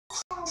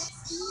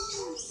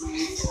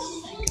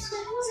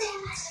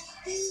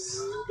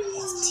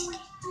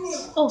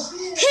Oh,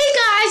 hey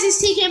guys, it's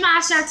TK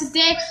Master.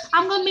 Today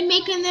I'm gonna be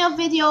making a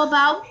video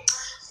about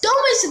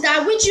Don't Waste a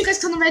Die, which you guys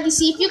can already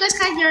see. If you guys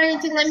can't hear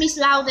anything, let me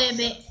loud a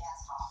bit.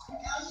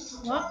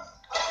 What?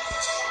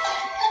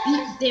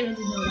 They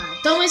already know that.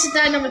 Don't Waste a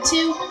Die number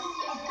 2.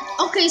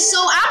 Okay, so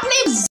I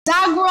played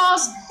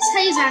Zagros.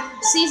 Hey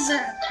Zagros.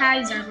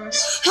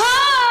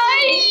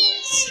 Hi.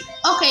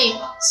 Okay,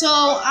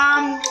 so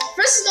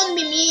first is gonna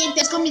be me.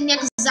 There's gonna be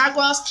next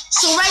Zagros.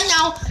 So right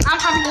now I'm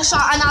having a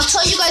shot, and I'll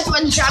tell you guys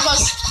when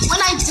Zagros,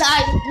 when I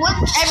died, when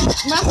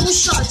who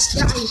shots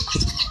died.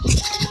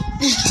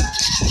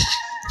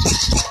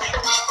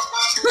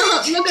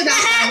 Look at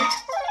that guy.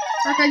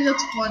 That guy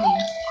looks funny.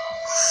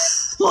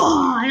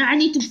 Oh, I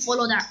need to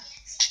follow that.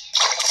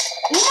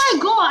 Oh my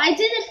god, I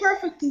did it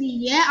perfectly.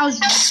 Yeah, I was.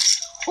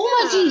 Oh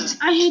my jeez,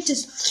 I hate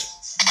this.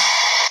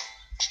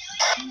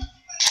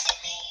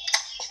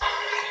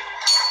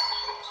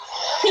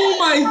 Oh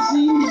my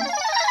jeez.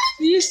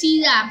 Do you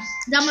see that?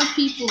 That much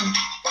people.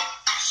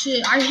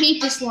 Shit, I hate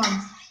this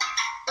one.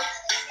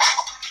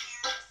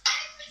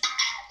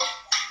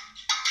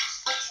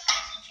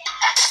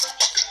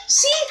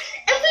 See,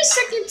 every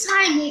second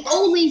time it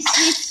always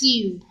hits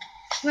you.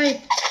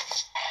 Like.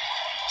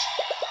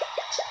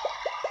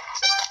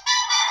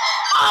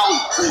 Oh!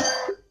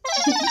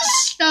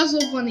 That was so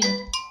funny.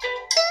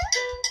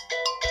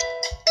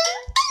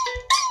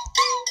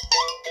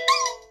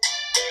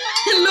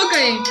 Look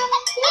at him.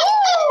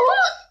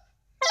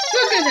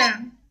 Look at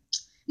that.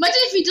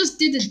 Imagine if he just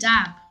did a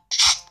dab.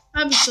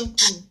 That'd be so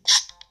cool.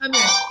 I'd be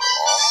like,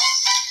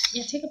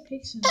 yeah, take a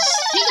picture.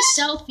 Take a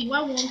selfie.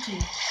 Why won't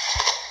you?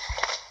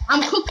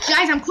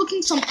 Guys, I'm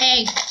cooking some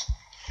egg.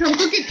 I'm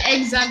cooking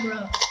eggs,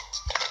 bro.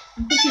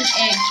 I'm cooking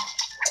egg.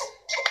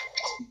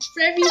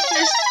 Very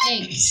fresh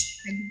eggs.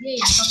 Like,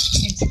 yeah, I got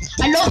eggs.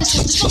 I love this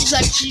one. This one's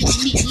actually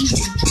really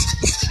easy.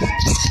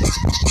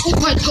 Oh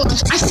my god.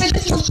 I said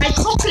this one, I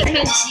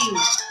compliment you.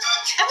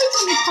 Every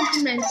time they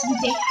compliment you,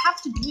 they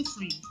have to do it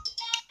for you.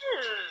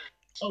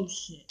 Oh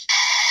shit.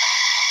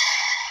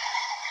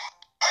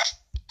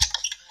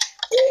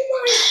 Oh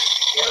my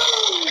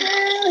god.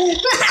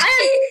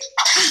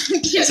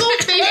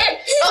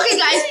 Okay,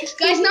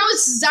 guys, now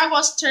it's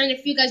Zagros' turn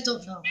if you guys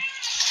don't know.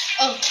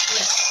 Oh,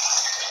 yeah.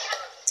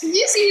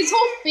 You see his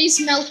whole face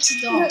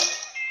melted off.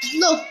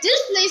 Look,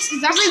 this place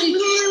is actually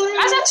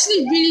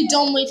really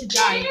dumb way to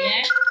die,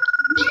 yeah?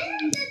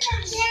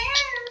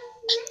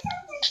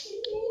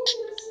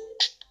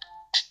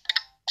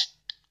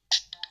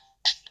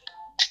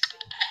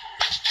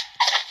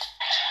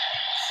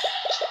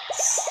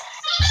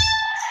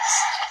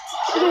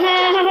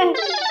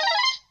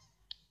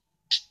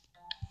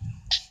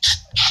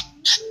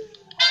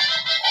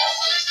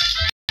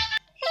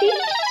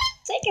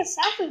 Take a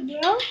selfie,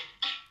 bro.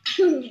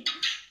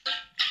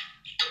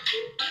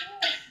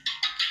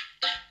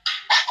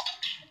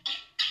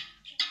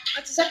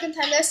 At the second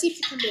time, let's see if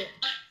you can do it.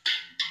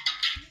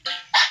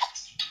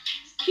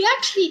 You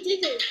actually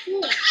did it.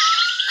 Cool.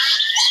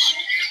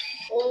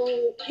 Oh,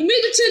 you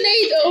made a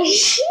tornado.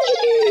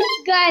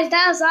 Guys,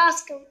 that was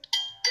awesome.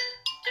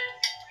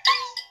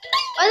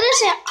 Why did I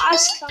say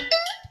awesome?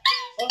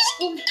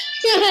 Awesome.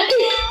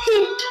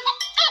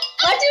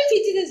 Imagine if he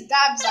did his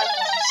dabs at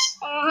once.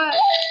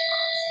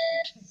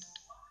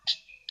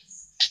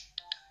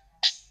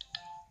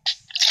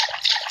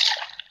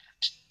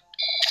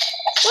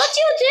 What'd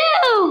you do?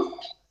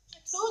 I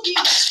told you,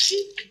 it's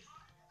stupid.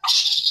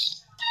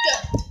 Go.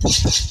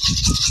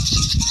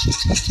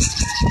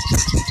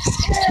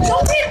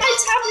 Don't hit my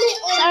tablet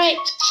on. Sorry.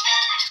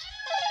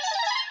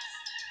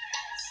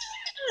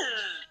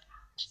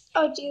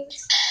 Oh, jeez.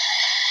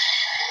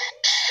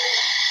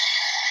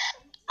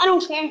 I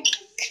don't care. I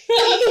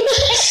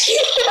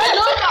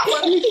love that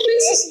one.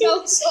 This is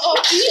melts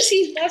off. You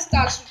see his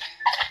mustache.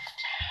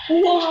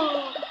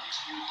 Whoa.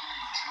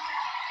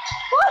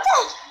 What the?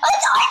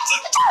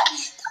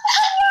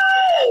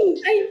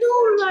 I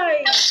know,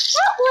 right?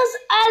 That was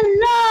a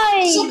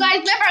lie. So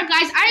remember,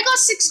 guys, I got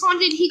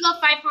 600, he got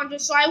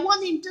 500, so I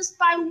won him just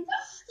by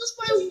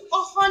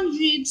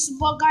 100.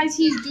 But guys,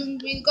 he's doing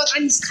really good,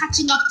 and he's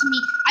catching up to me.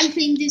 I've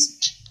been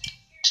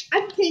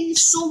playing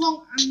this so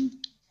long, and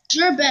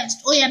your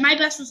best. Oh yeah, my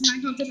best was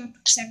 992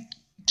 because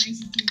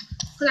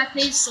I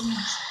played so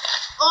much.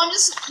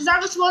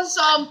 That was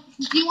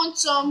do you want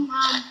some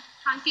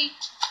pancake?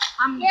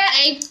 Yeah,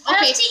 egg. I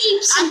have to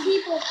eat some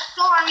people.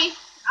 Don't worry.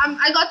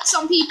 I got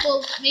some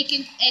people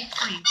making egg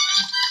for you.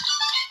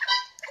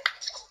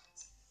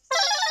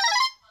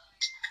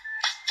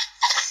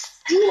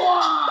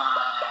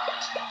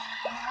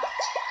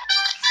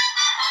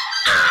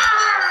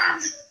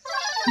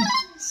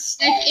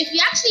 If you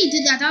actually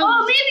did that, maybe you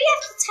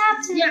have to tap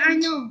it. Yeah, I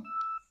know.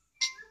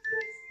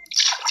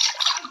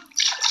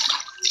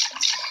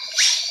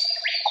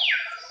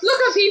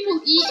 Look at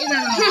people eating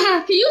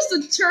it. He used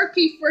the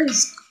turkey for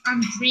his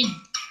drink.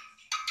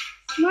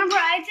 Remember,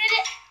 I did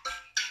it.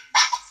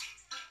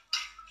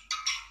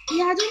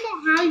 Yeah, I don't know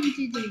how you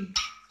did it.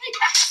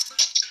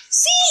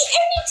 See,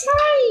 every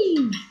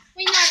time.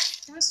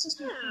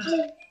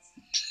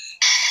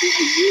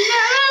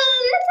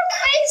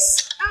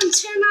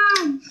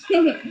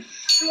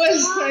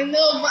 I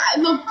know, but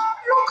look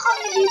how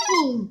many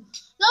people.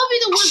 That would be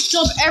the worst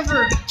job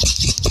ever.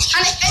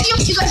 And if any of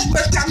you guys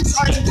work, I'm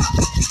sorry.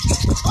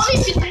 Only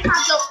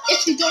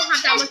if you don't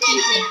have that much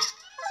people.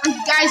 And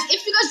guys,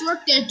 if you guys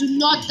work there, do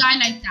not die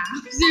like that.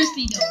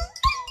 Seriously though.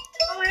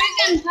 Oh, we're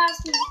getting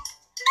past me.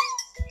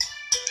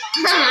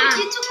 You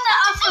took that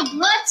off your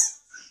butt?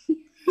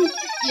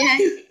 Yeah.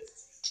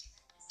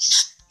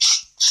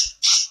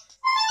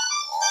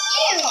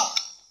 Ew.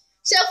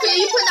 Sophia,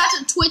 you put that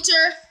on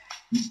Twitter.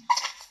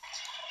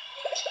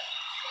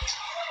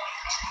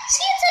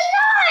 See, it's a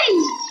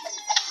 9!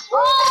 Oh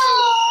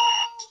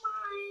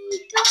my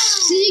god.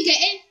 See, you get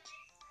it?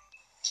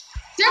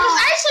 I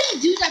saw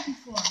you do that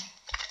before.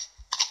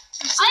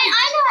 I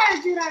know how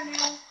to do that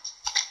now.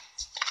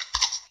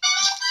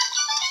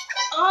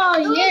 Oh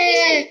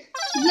yeah.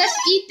 Let's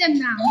eat them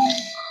now.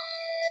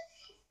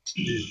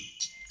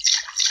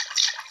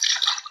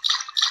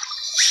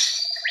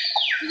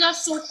 You got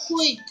so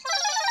quick.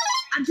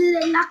 I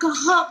did it like a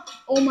hop.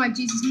 Oh my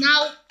Jesus.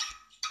 Now.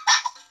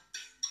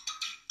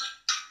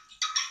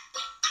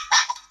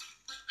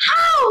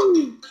 How?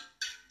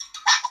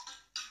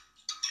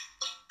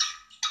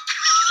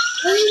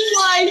 Oh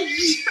my.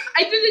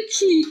 I did a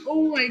cheat.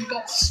 Oh my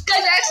god.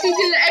 Guys, I actually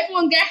did it.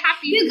 Everyone get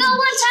happy. You got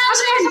 1,000.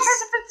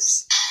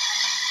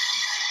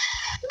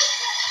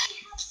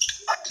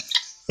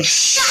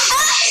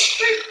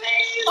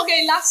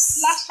 Okay, last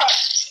try. 1,000.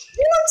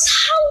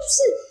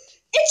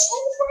 It's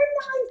over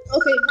now.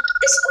 Okay.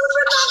 It's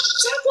over now.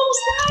 Jackals,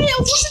 why? I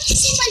wasn't to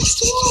see my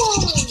score.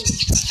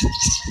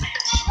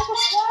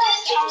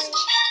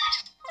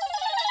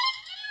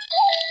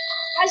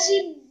 As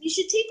you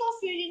should take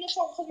off your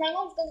uniform because my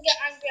mom's gonna get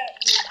angry at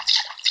you.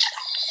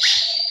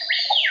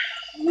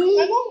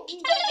 My mom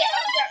is gonna get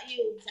angry at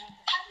you.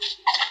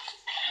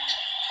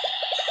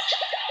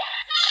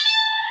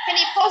 Can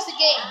you pause the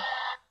game?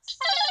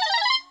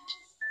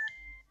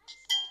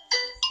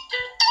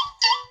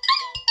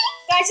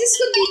 Guys, this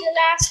could be the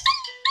last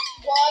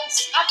ones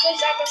after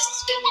Zagos is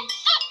finished.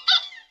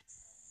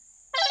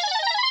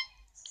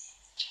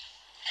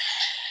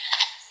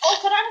 Oh,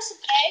 could I have some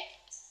egg?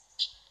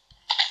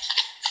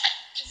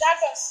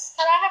 Zagos,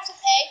 can I have some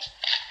egg?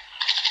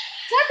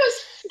 Zagos!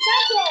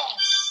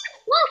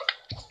 What?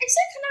 I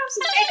said can I have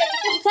some egg?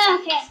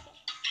 Okay.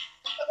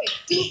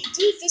 Okay,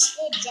 do this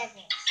good,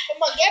 Zagos. Come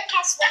on, get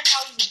past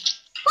 1,000.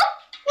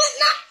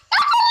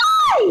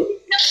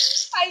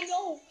 I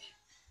know.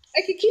 I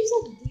can keep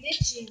on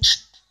glitching.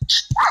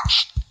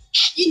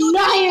 You know,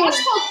 that's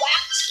called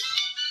wax.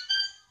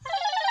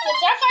 But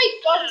that guy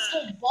got his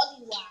whole body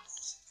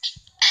waxed.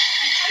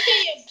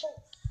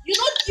 You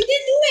know, you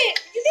didn't do it.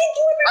 You didn't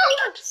do it,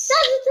 remember?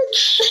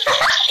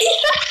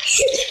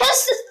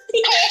 That's the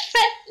thing.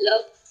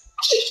 Look.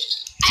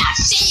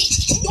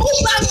 Shake. Don't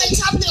bang my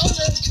tablet on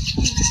the...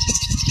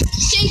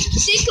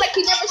 Shake like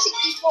you never shook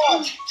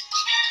before.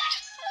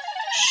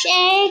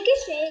 Shake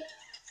it.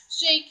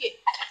 Shake it.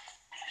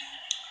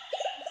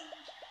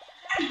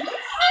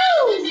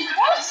 Oh,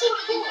 that's so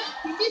cool.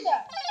 You did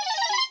that.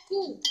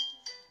 Cool.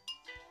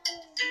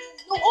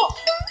 No, oh.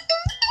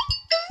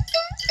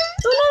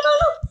 No.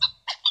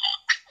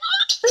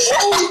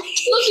 Oh, look,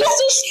 he's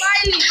so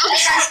smiling.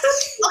 Okay, guys.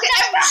 Okay,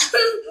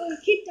 everyone.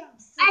 Keep down.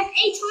 I have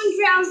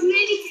 800. I was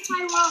maybe to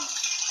Taiwan.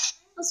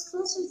 I was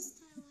closer to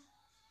Taiwan.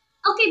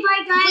 Okay,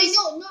 bye, guys. Wait,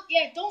 no, not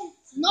yet.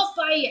 Not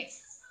buy yet.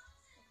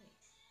 Okay.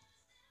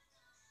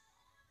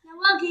 Now,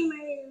 what game are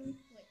we doing?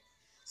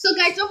 So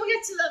guys, don't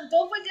forget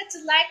to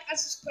like and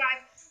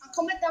subscribe and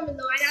comment down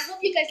below. And I hope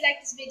you guys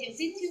like this video.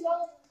 Is it too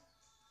long?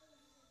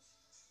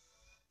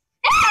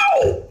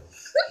 Hey!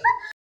 So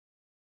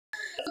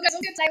guys,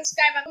 don't forget to like,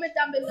 subscribe, and comment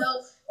down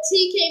below.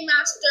 TK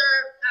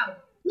Master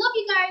out. Love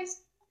you guys.